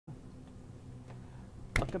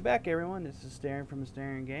Welcome back, everyone. This is Staring from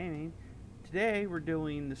Staring Gaming. Today we're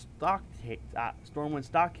doing the Stormwind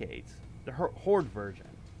Stockades, the Horde version.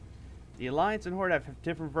 The Alliance and Horde have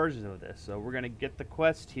different versions of this, so we're gonna get the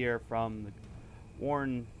quest here from the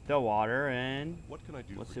Warren Dillwater, and what can I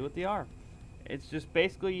do? Let's see what they are. It's just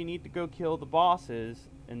basically you need to go kill the bosses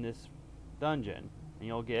in this dungeon, and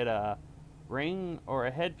you'll get a ring or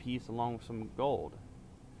a headpiece along with some gold.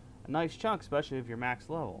 A nice chunk, especially if you're max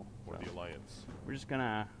level. For the Alliance. We're just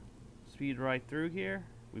gonna speed right through here.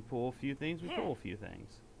 We pull a few things, we pull a few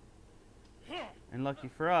things. And lucky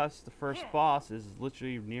for us, the first boss is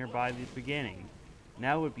literally nearby the beginning.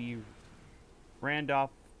 Now would be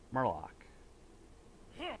Randolph Murloc.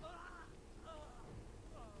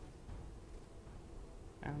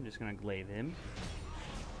 I'm just gonna glaive him.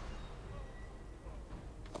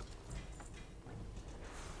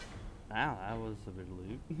 Wow, that was a bit of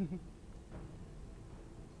loot.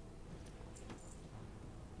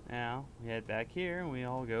 Now, we head back here and we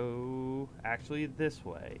all go actually this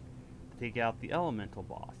way to take out the elemental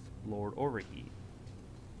boss, Lord Overheat.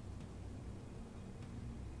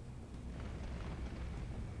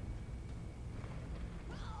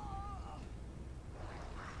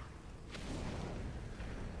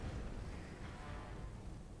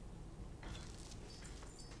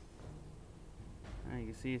 Now you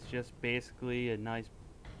can see it's just basically a nice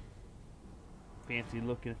fancy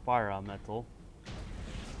looking fire elemental.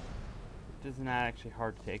 It's not actually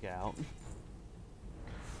hard to take out.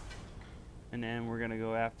 And then we're gonna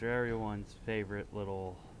go after everyone's favorite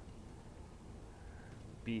little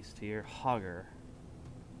beast here, Hogger.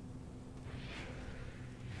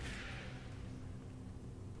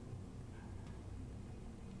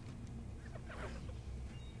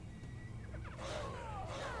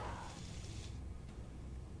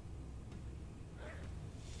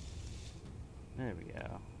 There we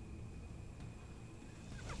go.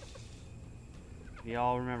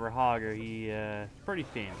 Y'all remember Hogger? He's pretty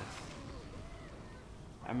famous.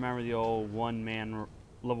 I remember the old one-man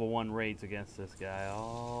level 1 raids against this guy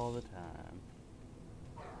all the time.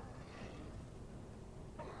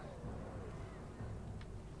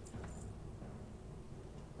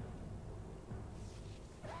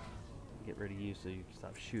 Get rid of you so you can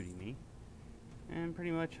stop shooting me. And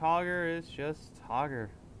pretty much Hogger is just Hogger.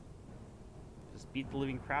 Just beat the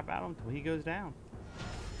living crap out of him until he goes down.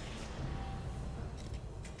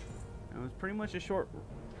 It was pretty much a short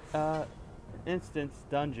instance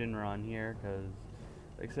dungeon run here, because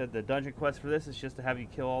like I said, the dungeon quest for this is just to have you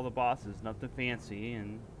kill all the bosses, nothing fancy,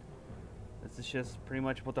 and this is just pretty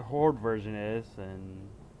much what the Horde version is. And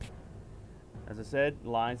as I said,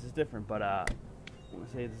 Alliance is different, but I want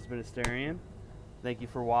to say this has been Asterian. Thank you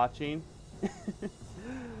for watching.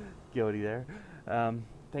 Guilty there.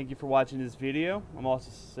 Thank you for watching this video. I'm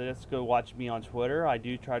also just go watch me on Twitter. I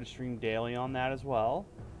do try to stream daily on that as well.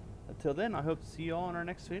 Until then, I hope to see you all in our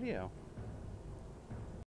next video.